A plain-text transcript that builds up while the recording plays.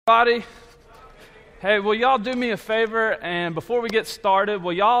Everybody, hey, will y'all do me a favor, and before we get started,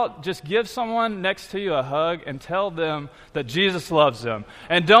 will y'all just give someone next to you a hug and tell them that Jesus loves them?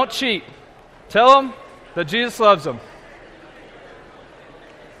 And don't cheat. Tell them that Jesus loves them.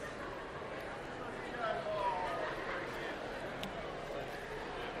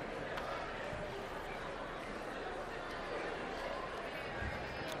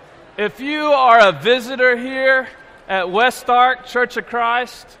 If you are a visitor here at West Ark Church of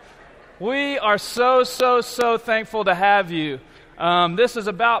Christ, we are so thankful to have you. This is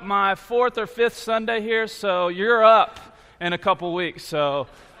about my 4th or 5th Sunday here, so you're up in a couple weeks. So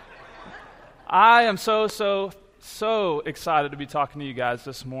I am so excited to be talking to you guys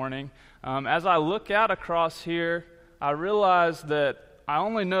this morning. As I look out across here, I realize that I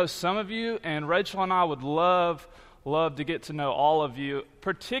only know some of you, and Rachel and I would love to get to know all of you,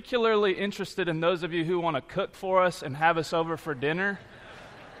 particularly interested in those of you who want to cook for us and have us over for dinner.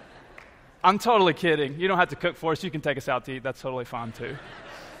 I'm totally kidding. You don't have to cook for us. You can take us out to eat. That's totally fine too.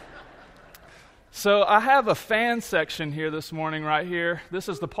 So I have a fan section here this morning right here. This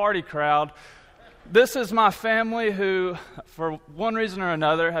is the party crowd. This is my family who, for one reason or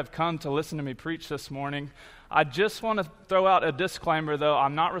another, have come to listen to me preach this morning. I just want to throw out a disclaimer, though.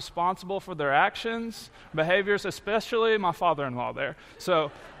 I'm not responsible for their actions, behaviors, especially my father-in-law there.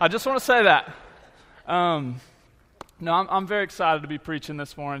 So I just want to say that. No, I'm very excited to be preaching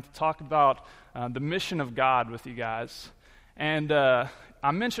this morning to talk about the mission of God with you guys. And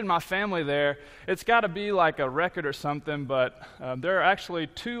I mentioned my family there. It's got to be like a record or something, but there are actually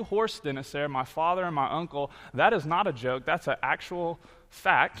 2 horse dentists there, my father and my uncle. That is not a joke. That's an actual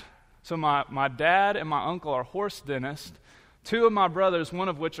fact. So my dad and my uncle are horse dentists. 2 of my brothers, one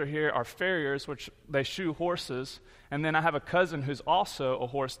of which are here, are farriers, which they shoe horses. And then I have a cousin who's also a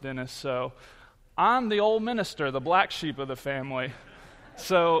horse dentist. So I'm the old minister, the black sheep of the family.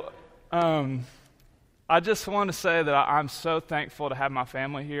 So I just want to say that I'm so thankful to have my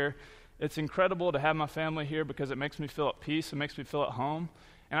family here. It's incredible to have my family here because it makes me feel at peace. It makes me feel at home.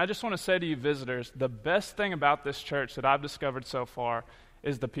 And I just want to say to you visitors, the best thing about this church that I've discovered so far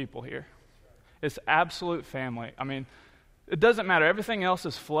is the people here. It's absolute family. I mean, it doesn't matter. Everything else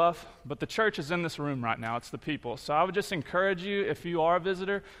is fluff, but the church is in this room right now. It's the people. So I would just encourage you, if you are a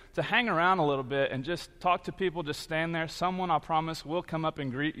visitor, to hang around a little bit and just talk to people. Just stand there. Someone, I promise, will come up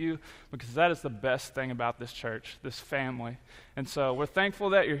and greet you, because that is the best thing about this church, this family. And so we're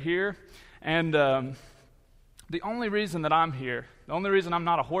thankful that you're here. And the only reason that I'm here, the only reason I'm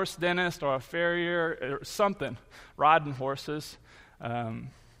not a horse dentist or a farrier or something, riding horses,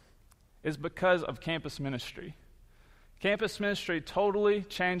 is because of campus ministry. Campus ministry totally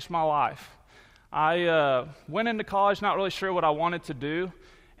changed my life. I went into college not really sure what I wanted to do,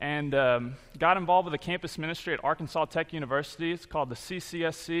 and got involved with the campus ministry at Arkansas Tech University. It's called the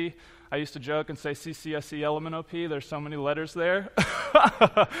CCSC. I used to joke and say CCSC LMNOP. There's so many letters there.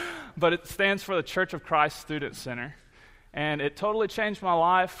 But it stands for the Church of Christ Student Center. And it totally changed my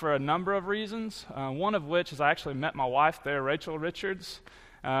life for a number of reasons, one of which is I actually met my wife there, Rachel Richards.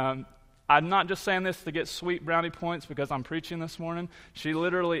 I'm not just saying this to get sweet brownie points because I'm preaching this morning. She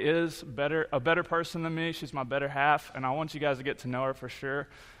literally is a better person than me. She's my better half, and I want you guys to get to know her for sure.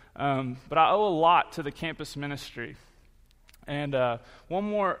 But I owe a lot to the campus ministry. And one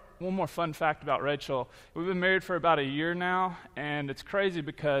more fun fact about Rachel. We've been married for about a year now, and it's crazy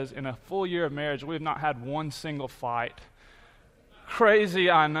because in a full year of marriage, we have not had one single fight. Crazy,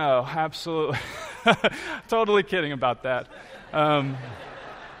 I know, absolutely. Totally kidding about that.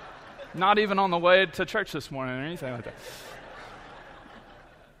 Not even on the way to church this morning or anything like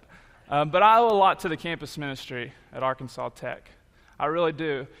that. But I owe a lot to the campus ministry at Arkansas Tech. I really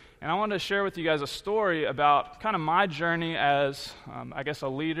do. And I wanted to share with you guys a story about kind of my journey as, I guess, a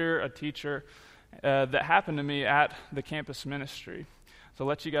leader, a teacher, that happened to me at the campus ministry. So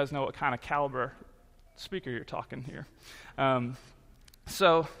let you guys know what kind of caliber speaker you're talking here.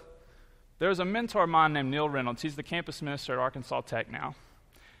 So there was a mentor of mine named Neil Reynolds. He's the campus minister at Arkansas Tech now.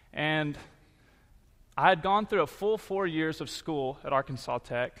 And I had gone through a full 4 years of school at Arkansas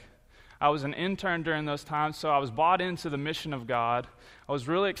Tech. I was an intern during those times, so I was bought into the mission of God. I was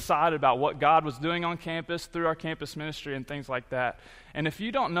really excited about what God was doing on campus through our campus ministry and things like that. And if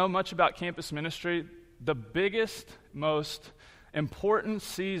you don't know much about campus ministry, the biggest, most important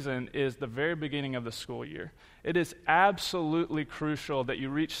season is the very beginning of the school year. It is absolutely crucial that you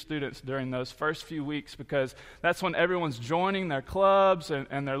reach students during those first few weeks, because that's when everyone's joining their clubs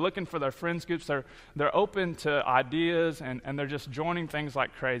and they're looking for their friends groups. They're open to ideas and they're just joining things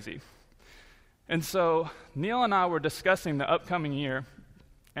like crazy. And so Neil and I were discussing the upcoming year,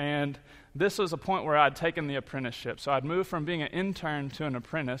 and this was a point where I'd taken the apprenticeship. So I'd moved from being an intern to an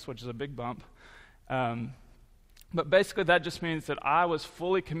apprentice, which is a big bump. But basically that just means that I was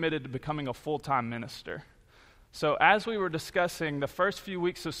fully committed to becoming a full-time minister. So as we were discussing the first few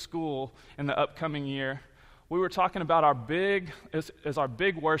weeks of school in the upcoming year, we were talking about our big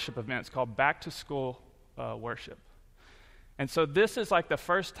worship event. It's called Back to School Worship. And so this is like the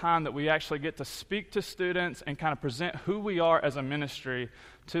first time that we actually get to speak to students and kind of present who we are as a ministry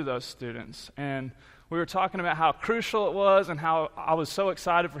to those students. And we were talking about how crucial it was and how I was so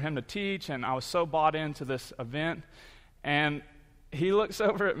excited for him to teach, and I was so bought into this event. And he looks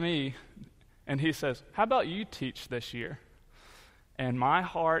over at me and he says, "How about you teach this year?" And my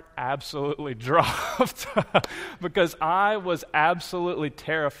heart absolutely dropped because I was absolutely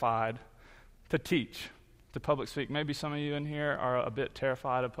terrified to teach, to public speak. Maybe some of you in here are a bit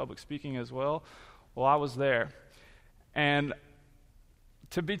terrified of public speaking as well. Well, I was there. And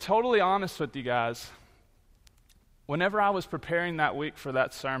to be totally honest with you guys, whenever I was preparing that week for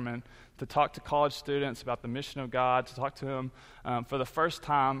that sermon, to talk to college students about the mission of God, to talk to them for the first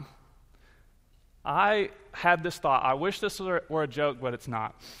time, I had this thought. I wish this were a joke, but it's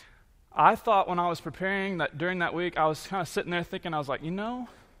not. I thought when I was preparing that during that week, I was kind of sitting there thinking, I was like,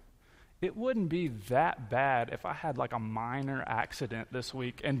 it wouldn't be that bad if I had like a minor accident this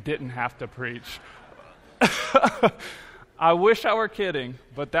week and didn't have to preach. I wish I were kidding,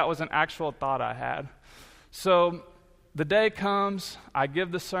 but that was an actual thought I had. So the day comes, I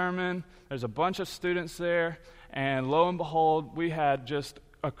give the sermon, there's a bunch of students there, and lo and behold, we had just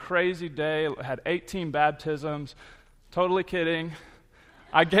a crazy day. Had 18 baptisms. Totally kidding.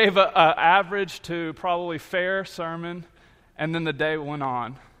 I gave an average to probably fair sermon, and then the day went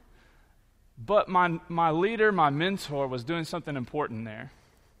on. But my leader, my mentor, was doing something important there.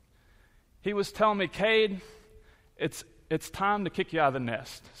 He was telling me, "Cade, it's time to kick you out of the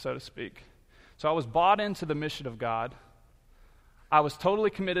nest," so to speak. So I was bought into the mission of God. I was totally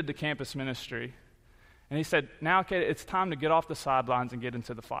committed to campus ministry. And he said, "Now, Cade, it's time to get off the sidelines and get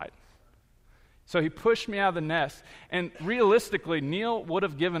into the fight." So he pushed me out of the nest. And realistically, Neil would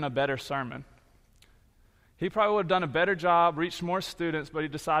have given a better sermon. He probably would have done a better job, reached more students, but he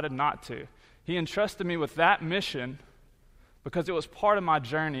decided not to. He entrusted me with that mission because it was part of my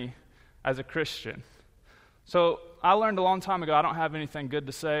journey as a Christian. So I learned a long time ago, I don't have anything good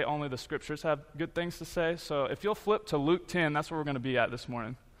to say, only the scriptures have good things to say. So if you'll flip to Luke 10, that's where we're going to be at this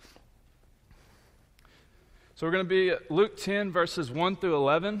morning. So we're going to be at Luke 10, verses 1 through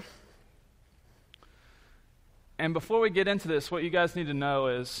 11. And before we get into this, what you guys need to know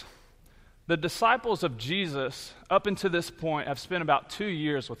is the disciples of Jesus, up until this point, have spent about 2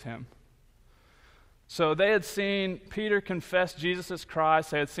 years with him. So they had seen Peter confess Jesus as Christ.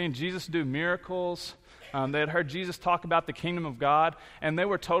 They had seen Jesus do miracles. They had heard Jesus talk about the kingdom of God, and they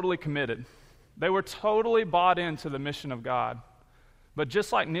were totally committed. They were totally bought into the mission of God. But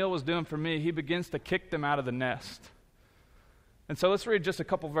just like Neil was doing for me, he begins to kick them out of the nest. And so let's read just a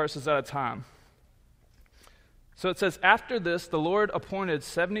couple verses at a time. So it says, "After this, the Lord appointed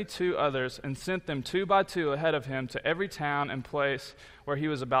 72 others and sent them 2 by 2 ahead of him to every town and place where he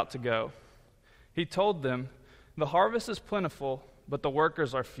was about to go. He told them, 'The harvest is plentiful, but the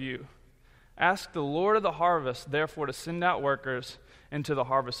workers are few. Ask the Lord of the harvest, therefore, to send out workers into the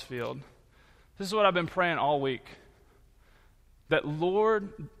harvest field.'" This is what I've been praying all week. That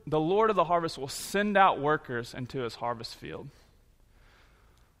the Lord of the harvest will send out workers into his harvest field.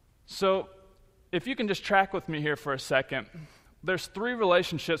 So, if you can just track with me here for a second, there's 3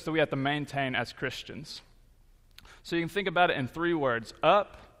 relationships that we have to maintain as Christians. So you can think about it in 3 words: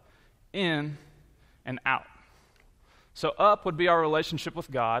 up, in, and out. So up would be our relationship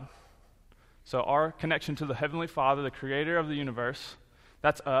with God. So our connection to the Heavenly Father, the creator of the universe,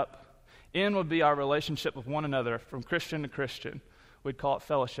 that's up. In would be our relationship with one another, from Christian to Christian. We'd call it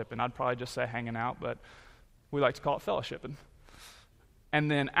fellowship, and I'd probably just say hanging out, but we like to call it fellowshipping. And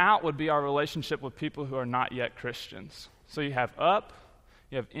then out would be our relationship with people who are not yet Christians. So you have up,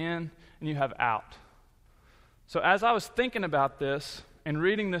 you have in, and you have out. So as I was thinking about this and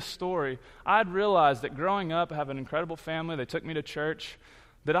reading this story, I'd realized that growing up, I have an incredible family. They took me to church.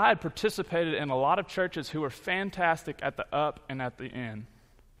 That I had participated in a lot of churches who were fantastic at the up and at the in.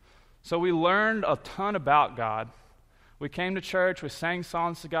 So we learned a ton about God. We came to church, we sang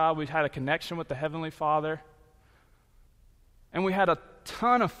songs to God, we had a connection with the Heavenly Father. And we had a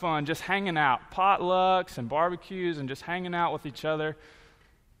ton of fun just hanging out, potlucks and barbecues and just hanging out with each other.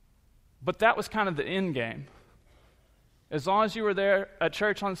 But that was kind of the end game. As long as you were there at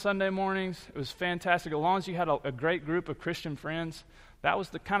church on Sunday mornings, it was fantastic. As long as you had a great group of Christian friends, that was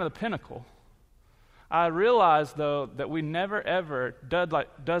the kind of the pinnacle. I realize, though, that we never, ever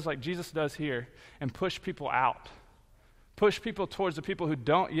does like Jesus does here and push people out. Push people towards the people who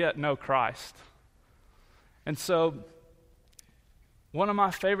don't yet know Christ. And so, one of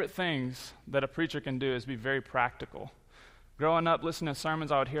my favorite things that a preacher can do is be very practical. Growing up, listening to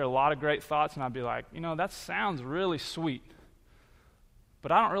sermons, I would hear a lot of great thoughts, and I'd be like, that sounds really sweet.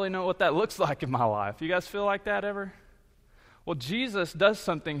 But I don't really know what that looks like in my life. You guys feel like that ever? Well, Jesus does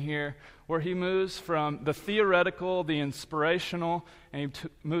something here where he moves from the theoretical, the inspirational, and he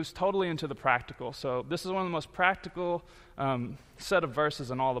moves totally into the practical. So this is one of the most practical set of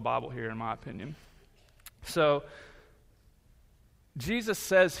verses in all the Bible here, in my opinion. So Jesus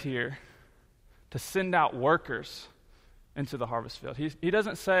says here to send out workers into the harvest field. He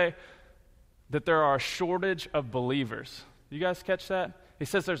doesn't say that there are a shortage of believers. You guys catch that? He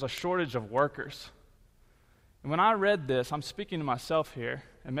says there's a shortage of workers. And when I read this, I'm speaking to myself here,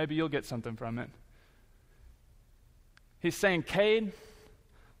 and maybe you'll get something from it. He's saying, Cade,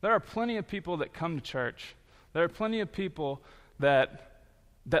 there are plenty of people that come to church. There are plenty of people that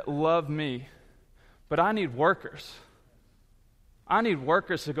love me, but I need workers. I need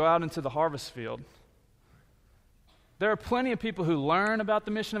workers to go out into the harvest field. There are plenty of people who learn about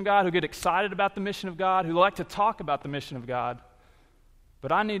the mission of God, who get excited about the mission of God, who like to talk about the mission of God.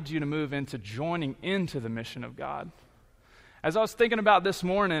 But I need you to move into joining into the mission of God. As I was thinking about this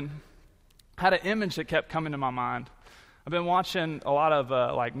morning, I had an image that kept coming to my mind. I've been watching a lot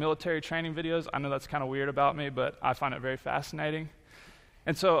of military training videos. I know that's kind of weird about me, but I find it very fascinating.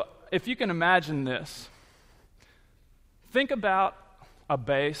 And so if you can imagine this, think about a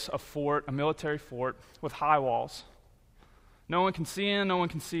base, a fort, a military fort with high walls. No one can see in, no one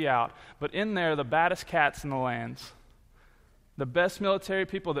can see out. But in there, the baddest cats in the lands. The best military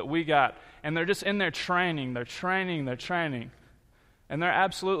people that we got, and they're just in there training. They're training. And they're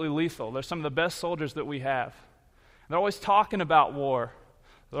absolutely lethal. They're some of the best soldiers that we have. They're always talking about war.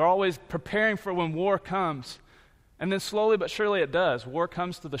 They're always preparing for when war comes. And then slowly but surely it does. War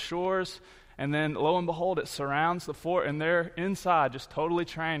comes to the shores, and then lo and behold, it surrounds the fort, and they're inside just totally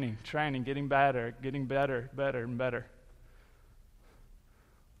training, getting better, better and better.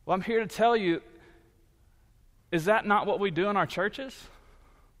 Well, I'm here to tell you, is that not what we do in our churches?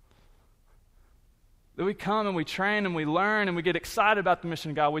 That we come and we train and we learn and we get excited about the mission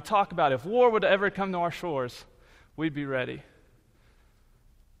of God. We talk about if war would ever come to our shores, we'd be ready.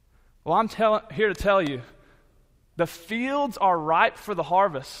 Well, I'm here to tell you, the fields are ripe for the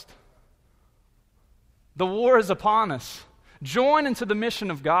harvest. The war is upon us. Join into the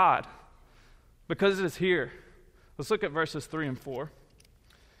mission of God because it is here. Let's look at verses 3 and 4.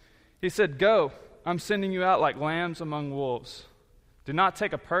 He said, "Go, I'm sending you out like lambs among wolves. Do not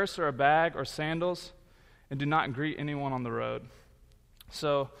take a purse or a bag or sandals, and do not greet anyone on the road."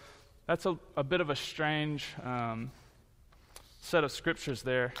 So that's a bit of a strange set of scriptures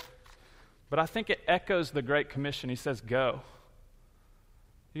there. But I think it echoes the Great Commission. He says, go.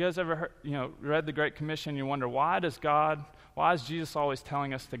 You guys ever read the Great Commission? You wonder, why is Jesus always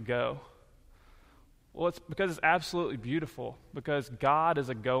telling us to go? Well, it's because it's absolutely beautiful, because God is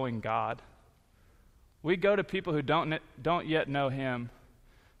a going God. We go to people who don't yet know him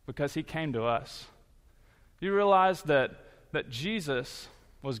because he came to us. You realize that Jesus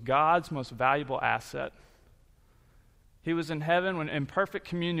was God's most valuable asset. He was in heaven when in perfect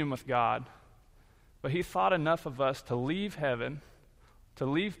communion with God, but he thought enough of us to leave heaven, to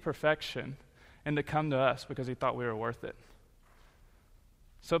leave perfection, and to come to us because he thought we were worth it.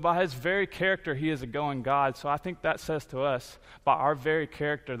 So by his very character, he is a going God. So I think that says to us, by our very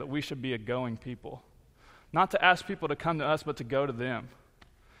character, that we should be a going people. Not to ask people to come to us, but to go to them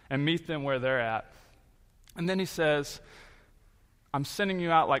and meet them where they're at. And then he says, I'm sending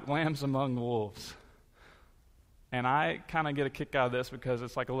you out like lambs among wolves. And I kind of get a kick out of this because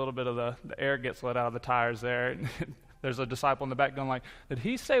it's like a little bit of the air gets let out of the tires there. There's a disciple in the back going like, did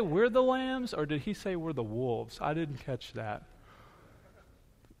he say we're the lambs or did he say we're the wolves? I didn't catch that.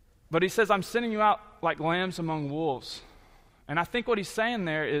 But he says, I'm sending you out like lambs among wolves. And I think what he's saying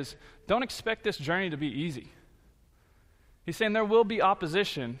there is, don't expect this journey to be easy. He's saying there will be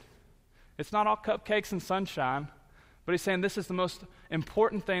opposition. It's not all cupcakes and sunshine, but he's saying this is the most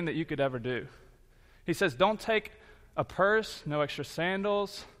important thing that you could ever do. He says, don't take a purse, no extra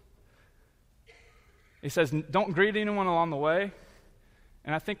sandals. He says, don't greet anyone along the way.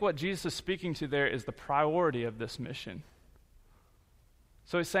 And I think what Jesus is speaking to there is the priority of this mission.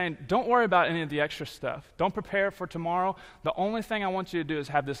 So he's saying, don't worry about any of the extra stuff. Don't prepare for tomorrow. The only thing I want you to do is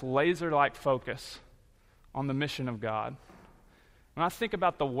have this laser-like focus on the mission of God. When I think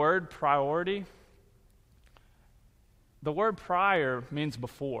about the word priority, the word prior means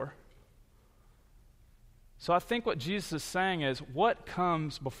before. So I think what Jesus is saying is, what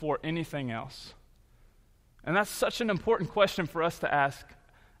comes before anything else? And that's such an important question for us to ask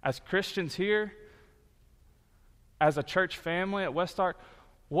as Christians here, as a church family at West Ark.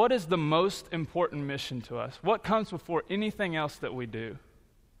 What is the most important mission to us? What comes before anything else that we do?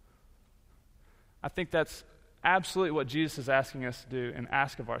 I think that's absolutely what Jesus is asking us to do and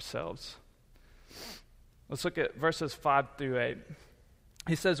ask of ourselves. Let's look at verses 5 through 8.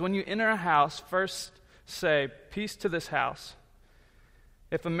 He says, when you enter a house, first say, peace to this house.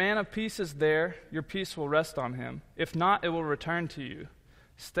 If a man of peace is there, your peace will rest on him. If not, it will return to you.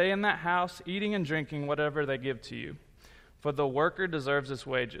 Stay in that house, eating and drinking whatever they give to you, for the worker deserves his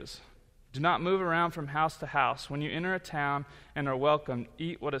wages. Do not move around from house to house. When you enter a town and are welcomed,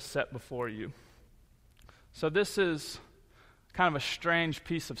 eat what is set before you. So this is kind of a strange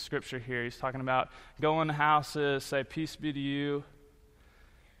piece of scripture here. He's talking about go into houses, say peace be to you.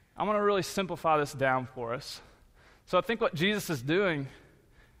 I want to really simplify this down for us. So I think what Jesus is doing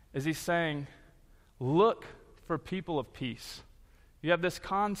is he's saying, look for people of peace. You have this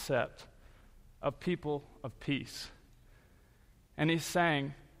concept of people of peace. And he's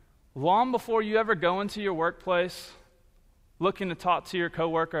saying, long before you ever go into your workplace looking to talk to your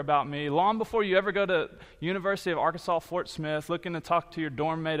coworker about me, long before you ever go to University of Arkansas Fort Smith looking to talk to your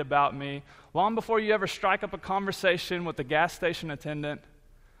dorm mate about me, long before you ever strike up a conversation with the gas station attendant,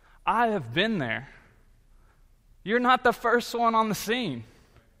 I have been there. You're not the first one on the scene.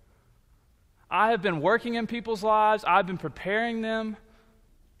 I have been working in people's lives. I've been preparing them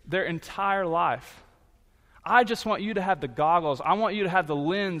their entire life. I just want you to have the goggles. I want you to have the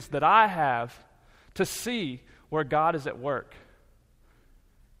lens that I have to see where God is at work.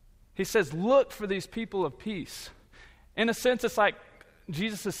 He says, look for these people of peace. In a sense, it's like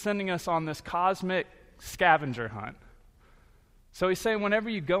Jesus is sending us on this cosmic scavenger hunt. So he's saying, whenever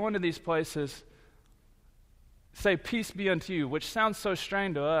you go into these places, say, peace be unto you, which sounds so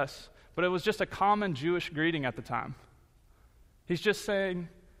strange to us, but it was just a common Jewish greeting at the time. He's just saying,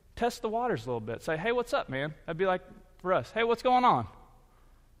 test the waters a little bit. Say, hey, what's up, man? That'd be like for us, hey, what's going on?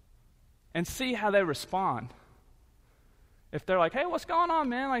 And see how they respond. If they're like, hey, what's going on,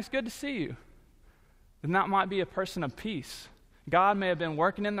 man? Like, it's good to see you. Then that might be a person of peace. God may have been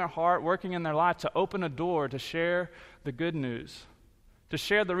working in their heart, working in their life to open a door to share the good news, to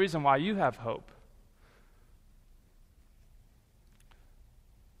share the reason why you have hope.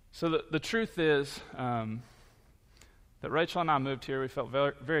 So the truth is that Rachel and I moved here. We felt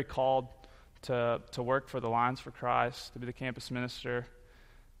very, very called to work for the Lions for Christ, to be the campus minister.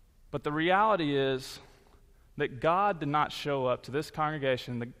 But the reality is that God did not show up to this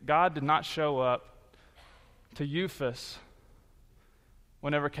congregation, that God did not show up to Euphas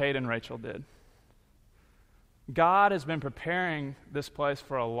whenever Kate and Rachel did. God has been preparing this place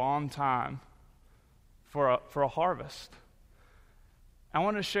for a long time for a harvest. I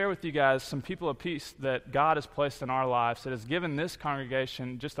want to share with you guys some people of peace that God has placed in our lives that has given this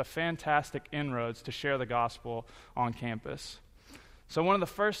congregation just a fantastic inroads to share the gospel on campus. So one of the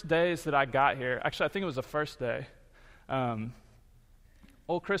first days that I got here, actually I think it was the first day,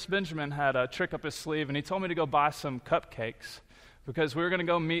 old Chris Benjamin had a trick up his sleeve, and he told me to go buy some cupcakes because we were going to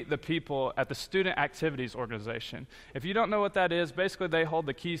go meet the people at the Student Activities Organization. If you don't know what that is, basically they hold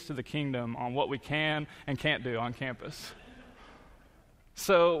the keys to the kingdom on what we can and can't do on campus.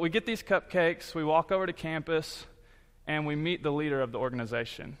 So we get these cupcakes, we walk over to campus, and we meet the leader of the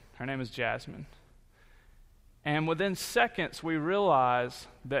organization. Her name is Jasmine. And within seconds, we realize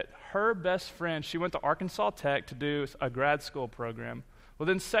that her best friend, she went to Arkansas Tech to do a grad school program.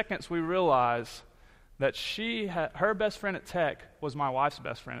 Within seconds, we realize that her best friend at Tech was my wife's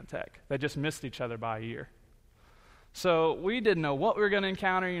best friend at Tech. They just missed each other by a year. So we didn't know what we were going to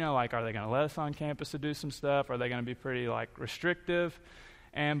encounter. Like, are they going to let us on campus to do some stuff? Are they going to be pretty, restrictive?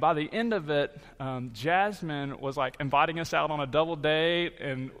 And by the end of it, Jasmine was, inviting us out on a double date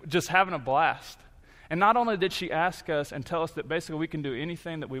and just having a blast. And not only did she ask us and tell us that basically we can do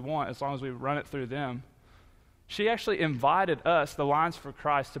anything that we want as long as we run it through them, she actually invited us, the Lions for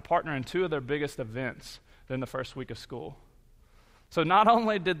Christ, to partner in two of their biggest events in the first week of school. So not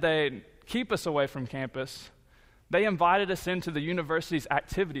only did they keep us away from campus, they invited us into the university's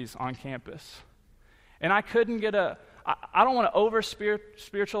activities on campus. And I couldn't get I don't want to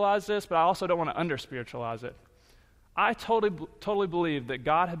over-spiritualize this, but I also don't want to under-spiritualize it. I totally believe that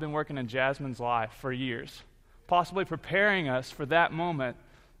God had been working in Jasmine's life for years, possibly preparing us for that moment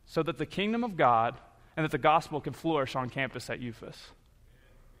so that the kingdom of God and that the gospel could flourish on campus at Euphas.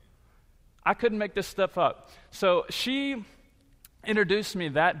 I couldn't make this stuff up. So she introduced me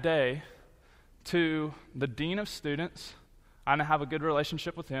that day to the dean of students. I now have a good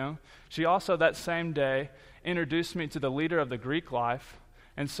relationship with him. She also, that same day, introduced me to the leader of the Greek life.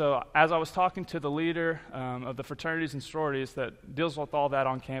 And so as I was talking to the leader of the fraternities and sororities that deals with all that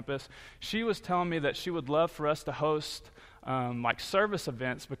on campus, she was telling me that she would love for us to host like service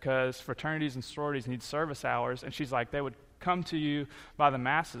events because fraternities and sororities need service hours. And she's like, they would come to you by the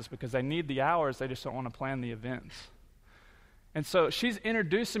masses because they need the hours, they just don't want to plan the events. And so she's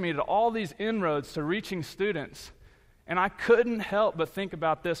introducing me to all these inroads to reaching students. And I couldn't help but think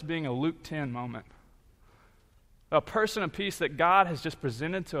about this being a Luke 10 moment. A person of peace that God has just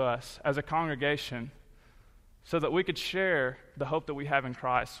presented to us as a congregation so that we could share the hope that we have in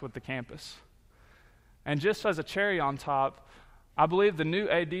Christ with the campus. And just as a cherry on top, I believe the new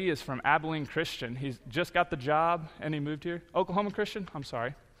AD is from Abilene Christian. He's just got the job and he moved here. Oklahoma Christian? I'm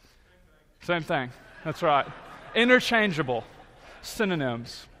sorry. Same thing. That's right. Interchangeable.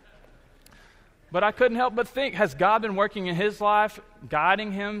 Synonyms. But I couldn't help but think, has God been working in his life,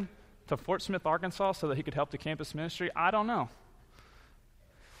 guiding him to Fort Smith, Arkansas, so that he could help the campus ministry? I don't know.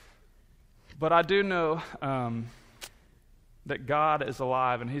 But I do know that God is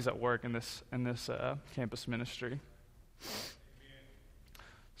alive and he's at work in this campus ministry.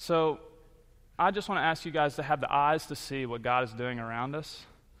 So I just want to ask you guys to have the eyes to see what God is doing around us.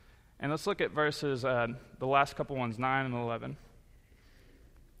 And let's look at verses, the last couple ones, 9 and 11.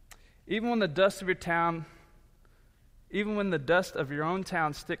 Even when the dust of your own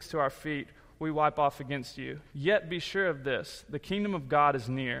town sticks to our feet, we wipe off against you. Yet be sure of this, the kingdom of God is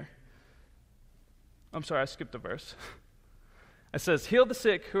near. I'm sorry, I skipped a verse. It says, heal the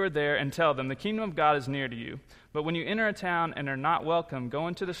sick who are there and tell them, the kingdom of God is near to you. But when you enter a town and are not welcome, go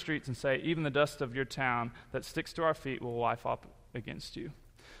into the streets and say, even the dust of your town that sticks to our feet will wipe off against you.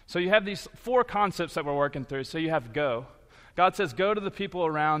 So you have these 4 concepts that we're working through. So you have go. God says, go to the people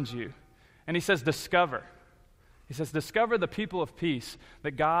around you. And he says, discover. He says, discover the people of peace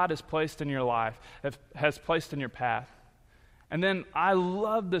that God has placed in your life, has placed in your path. And then I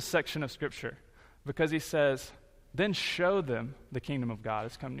love this section of Scripture because he says, then show them the kingdom of God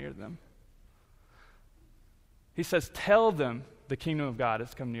has come near to them. He says, tell them the kingdom of God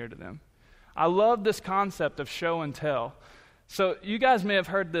has come near to them. I love this concept of show and tell. So you guys may have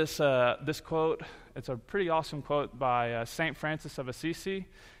heard this quote. It's a pretty awesome quote by St. Francis of Assisi.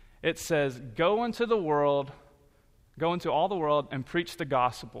 It says, go into all the world and preach the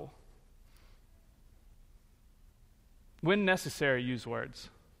gospel. When necessary, use words.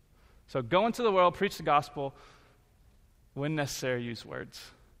 So go into the world, preach the gospel. When necessary, use words.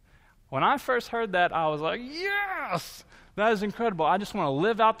 When I first heard that, I was like, yes, that is incredible. I just want to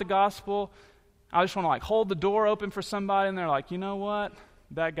live out the gospel. I just want to hold the door open for somebody, and they're like, you know what?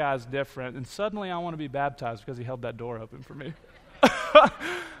 That guy's different. And suddenly I want to be baptized because he held that door open for me.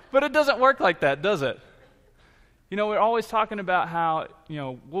 But it doesn't work like that, does it? We're always talking about how,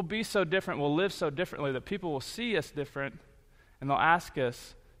 we'll be so different, we'll live so differently that people will see us different, and they'll ask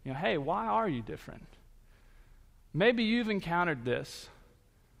us, hey, why are you different? Maybe you've encountered this,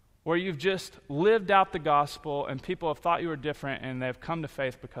 where you've just lived out the gospel and people have thought you were different and they've come to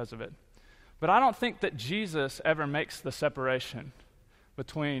faith because of it. But I don't think that Jesus ever makes the separation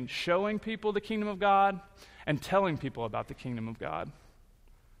between showing people the kingdom of God and telling people about the kingdom of God.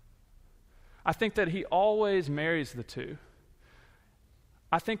 I think that he always marries the two.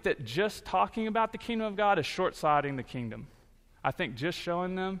 I think that just talking about the kingdom of God is short-sighting the kingdom. I think just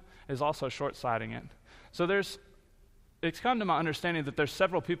showing them is also short-sighting it. So it's come to my understanding that there's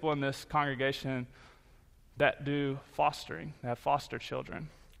several people in this congregation that do fostering, that have foster children.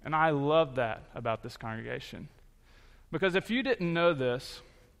 And I love that about this congregation. Because if you didn't know this,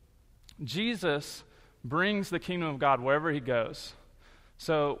 Jesus brings the kingdom of God wherever he goes.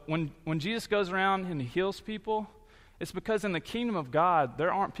 So when Jesus goes around and he heals people, it's because in the kingdom of God,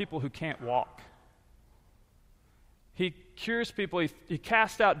 there aren't people who can't walk. He cures people, he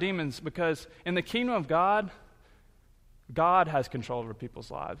casts out demons because in the kingdom of God, God has control over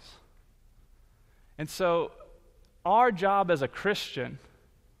people's lives. And so our job as a Christian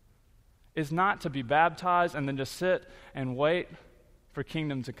is not to be baptized and then just sit and wait for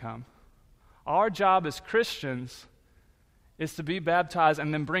kingdom to come. Our job as Christians is to be baptized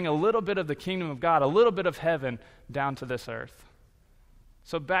and then bring a little bit of the kingdom of God, a little bit of heaven down to this earth.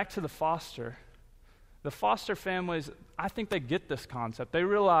 So back to the foster. The foster families, I think they get this concept. They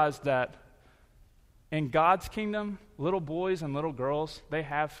realize that in God's kingdom, little boys and little girls, they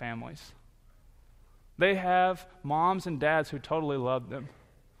have families. They have moms and dads who totally love them.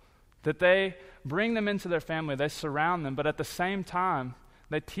 That they bring them into their family, they surround them, but at the same time,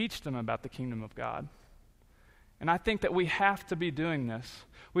 they teach them about the kingdom of God. And I think that we have to be doing this.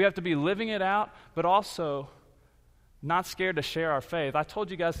 We have to be living it out, but also not scared to share our faith. I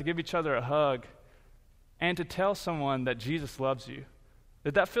told you guys to give each other a hug and to tell someone that Jesus loves you.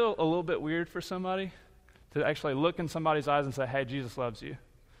 Did that feel a little bit weird for somebody? To actually look in somebody's eyes and say, hey, Jesus loves you?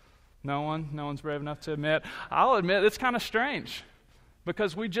 No one's brave enough to admit. I'll admit it's kind of strange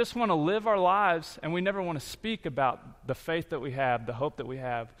because we just want to live our lives and we never want to speak about the faith that we have, the hope that we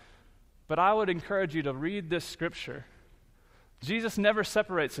have. But I would encourage you to read this scripture. Jesus never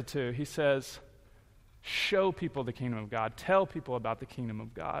separates the two. He says, show people the kingdom of God. Tell people about the kingdom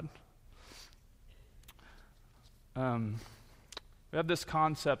of God. We have this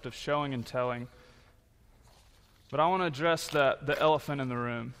concept of showing and telling, but I want to address the elephant in the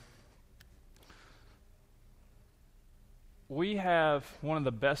room. We have one of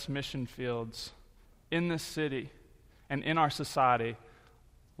the best mission fields in this city and in our society,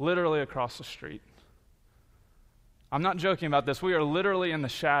 literally across the street. I'm not joking about this. We are literally in the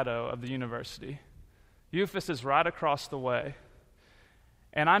shadow of the university. Eufus is right across the way.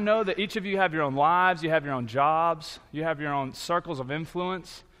 And I know that each of you have your own lives, you have your own jobs, you have your own circles of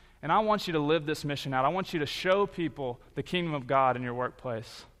influence, and I want you to live this mission out. I want you to show people the kingdom of God in your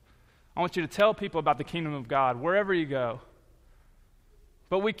workplace. I want you to tell people about the kingdom of God wherever you go.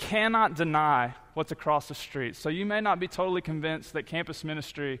 But we cannot deny what's across the street. So you may not be totally convinced that campus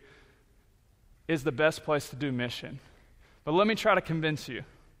ministry is the best place to do mission. But let me try to convince you.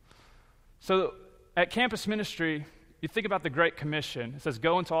 So at campus ministry, you think about the Great Commission. It says,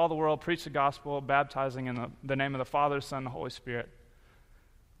 go into all the world, preach the gospel, baptizing in the name of the Father, Son, and the Holy Spirit.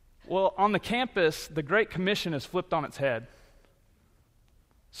 Well, on the campus, the Great Commission is flipped on its head.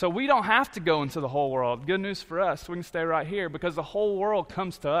 So we don't have to go into the whole world. Good news for us, we can stay right here because the whole world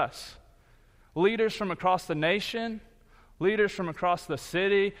comes to us. Leaders from across the nation, leaders from across the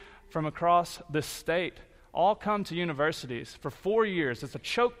city, from across the state, all come to universities for 4 years. It's a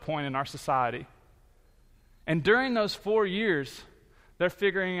choke point in our society. And during those 4 years, they're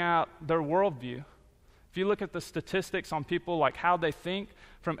figuring out their worldview. If you look at the statistics on people, like how they think,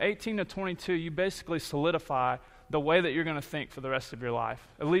 from 18 to 22, you basically solidify the way that you're going to think for the rest of your life,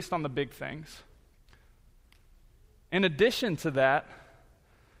 at least on the big things. In addition to that,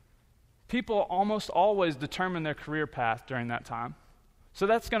 people almost always determine their career path during that time. So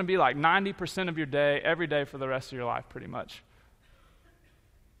that's going to be like 90% of your day, every day for the rest of your life, pretty much.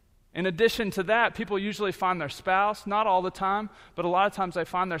 In addition to that, people usually find their spouse, not all the time, but a lot of times they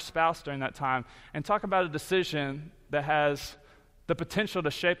find their spouse during that time. And talk about a decision that has the potential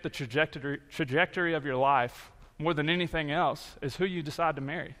to shape the trajectory of your life more than anything else is who you decide to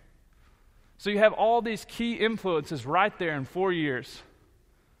marry. So you have all these key influences right there in 4 years.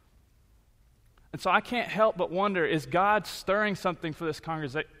 And so I can't help but wonder, is God stirring something for this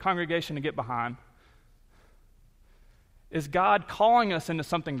congregation to get behind? Is God calling us into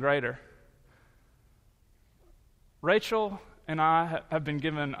something greater? Rachel and I have been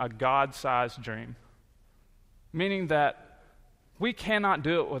given a God-sized dream, meaning that we cannot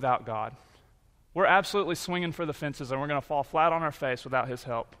do it without God. We're absolutely swinging for the fences, and we're going to fall flat on our face without His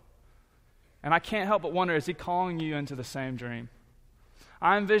help. And I can't help but wonder, is He calling you into the same dream?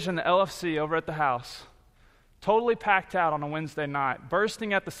 I envision the LFC over at the house, totally packed out on a Wednesday night,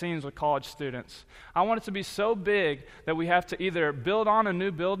 bursting at the seams with college students. I want it to be so big that we have to either build on a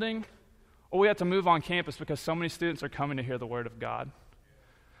new building or we have to move on campus because so many students are coming to hear the Word of God.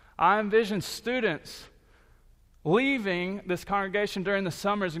 I envision students leaving this congregation during the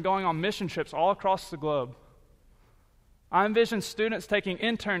summers and going on mission trips all across the globe. I envision students taking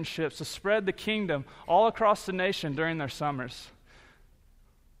internships to spread the kingdom all across the nation during their summers.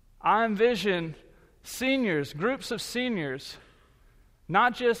 I envision seniors, groups of seniors,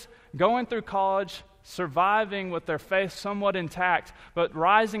 not just going through college, surviving with their faith somewhat intact, but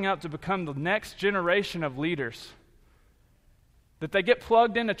rising up to become the next generation of leaders. That they get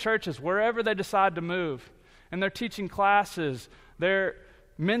plugged into churches wherever they decide to move, and they're teaching classes, they're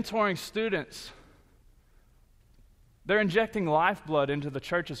mentoring students, they're injecting lifeblood into the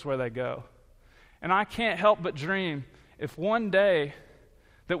churches where they go. And I can't help but dream if one day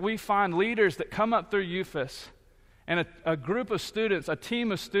that we find leaders that come up through Eufus and a group of students, a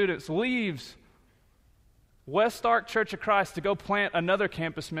team of students leaves West Ark Church of Christ to go plant another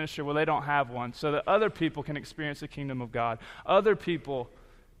campus ministry where they don't have one so that other people can experience the kingdom of God. Other people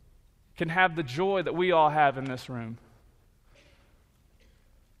can have the joy that we all have in this room.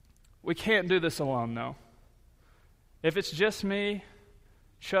 We can't do this alone, though. If it's just me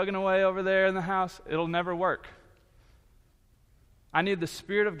chugging away over there in the house, it'll never work. I need the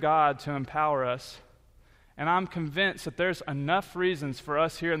Spirit of God to empower us, and I'm convinced that there's enough reasons for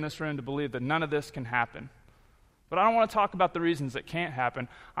us here in this room to believe that none of this can happen. But I don't want to talk about the reasons that can't happen.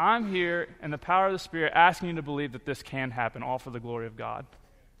 I'm here in the power of the Spirit asking you to believe that this can happen, all for the glory of God.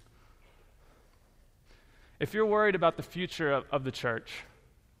 If you're worried about the future of the church,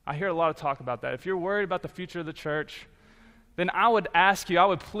 I hear a lot of talk about that. If you're worried about the future of the church, then I would ask you, I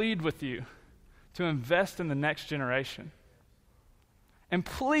would plead with you to invest in the next generation. And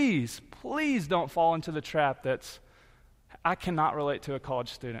please, please don't fall into the trap that's, I cannot relate to a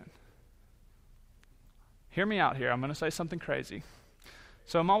college student. Hear me out here. I'm going to say something crazy.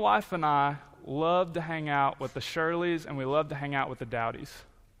 So my wife and I love to hang out with the Shirleys, and we love to hang out with the Dowdys.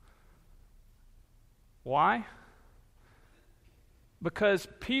 Why? Because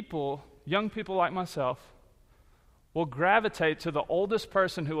people, young people like myself, will gravitate to the oldest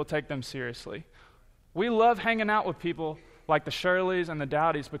person who will take them seriously. We love hanging out with people like the Shirleys and the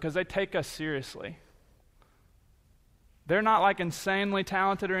Dowdys because they take us seriously. They're not like insanely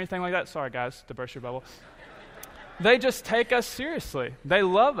talented or anything like that. Sorry, guys, to burst your bubble. They just take us seriously. They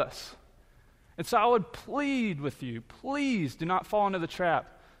love us. And so I would plead with you, please do not fall into the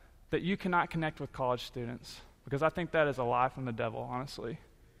trap that you cannot connect with college students, because I think that is a lie from the devil, honestly.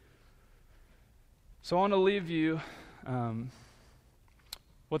 So I want to leave you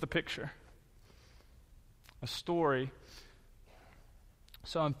with a picture, a story.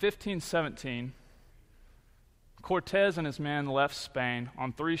 So in 1517, Cortez and his men left Spain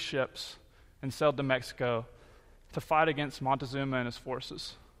on 3 ships and sailed to Mexico to fight against Montezuma and his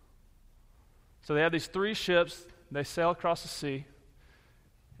forces. So they have these 3 ships, they sail across the sea,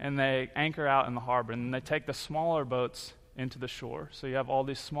 and they anchor out in the harbor, and then they take the smaller boats into the shore. So you have all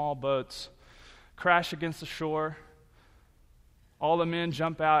these small boats crash against the shore. All the men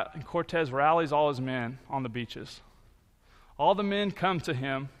jump out, and Cortez rallies all his men on the beaches. All the men come to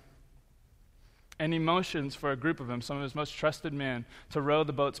him, and he motions for a group of them, some of his most trusted men, to row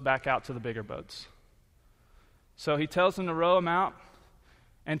the boats back out to the bigger boats. So he tells them to row them out,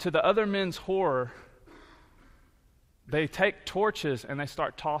 and to the other men's horror, they take torches and they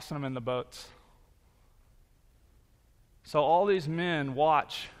start tossing them in the boats. So all these men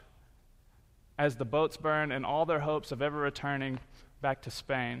watch as the boats burn and all their hopes of ever returning back to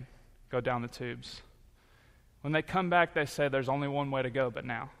Spain go down the tubes. When they come back, they say there's only one way to go but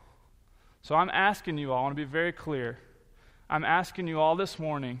now. So I'm asking you all, I want to be very clear, I'm asking you all this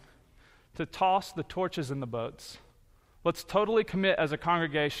morning to toss the torches in the boats. Let's totally commit as a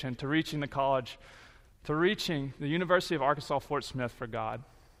congregation to reaching the college, to reaching the University of Arkansas Fort Smith for God.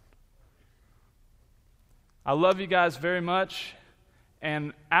 I love you guys very much,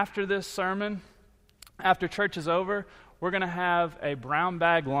 and after this sermon, after church is over, we're going to have a brown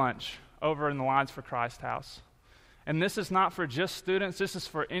bag lunch over in the Lines for Christ house. And this is not for just students, this is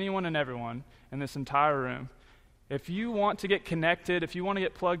for anyone and everyone in this entire room. If you want to get connected, if you want to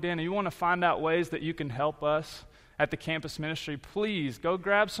get plugged in, and you want to find out ways that you can help us at the campus ministry, please go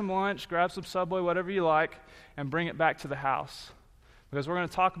grab some lunch, grab some Subway, whatever you like, and bring it back to the house. Because we're going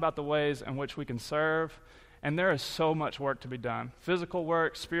to talk about the ways in which we can serve, and there is so much work to be done. Physical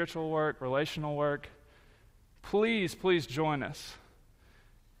work, spiritual work, relational work. Please, please join us.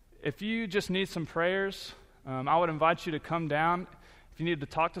 If you just need some prayers, I would invite you to come down. If you need to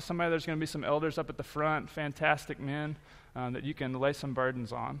talk to somebody, there's going to be some elders up at the front, fantastic men that you can lay some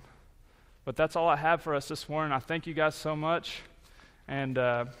burdens on. But that's all I have for us this morning. I thank you guys so much, and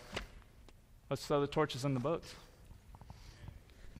let's throw the torches in the boats.